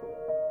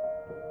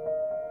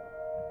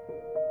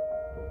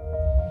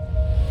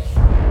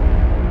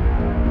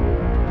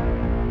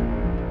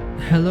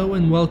Hello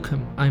and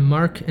welcome, I'm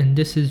Mark and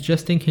this is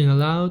Just Thinking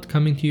Aloud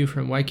coming to you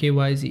from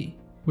YKYZ.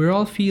 We're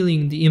all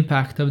feeling the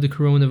impact of the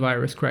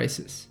coronavirus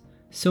crisis.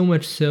 So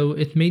much so,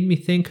 it made me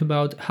think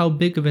about how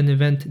big of an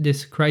event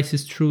this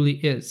crisis truly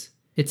is.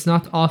 It's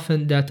not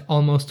often that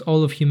almost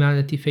all of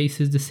humanity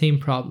faces the same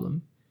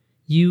problem.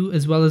 You,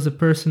 as well as a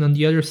person on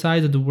the other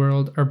side of the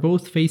world, are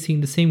both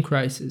facing the same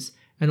crisis,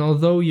 and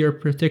although your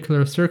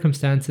particular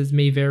circumstances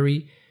may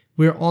vary,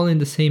 we're all in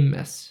the same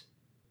mess.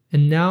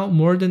 And now,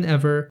 more than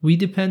ever, we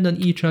depend on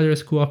each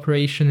other's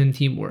cooperation and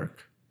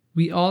teamwork.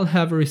 We all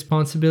have a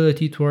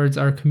responsibility towards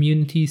our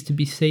communities to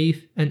be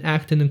safe and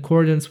act in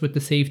accordance with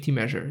the safety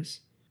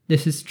measures.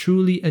 This is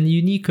truly a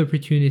unique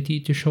opportunity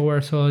to show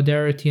our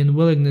solidarity and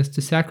willingness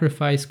to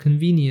sacrifice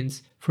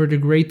convenience for the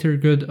greater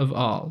good of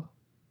all.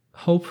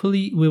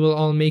 Hopefully, we will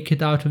all make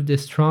it out of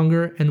this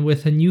stronger and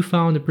with a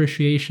newfound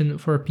appreciation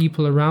for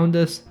people around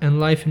us and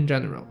life in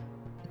general.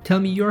 Tell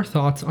me your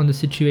thoughts on the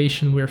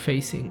situation we're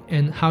facing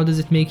and how does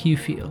it make you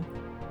feel?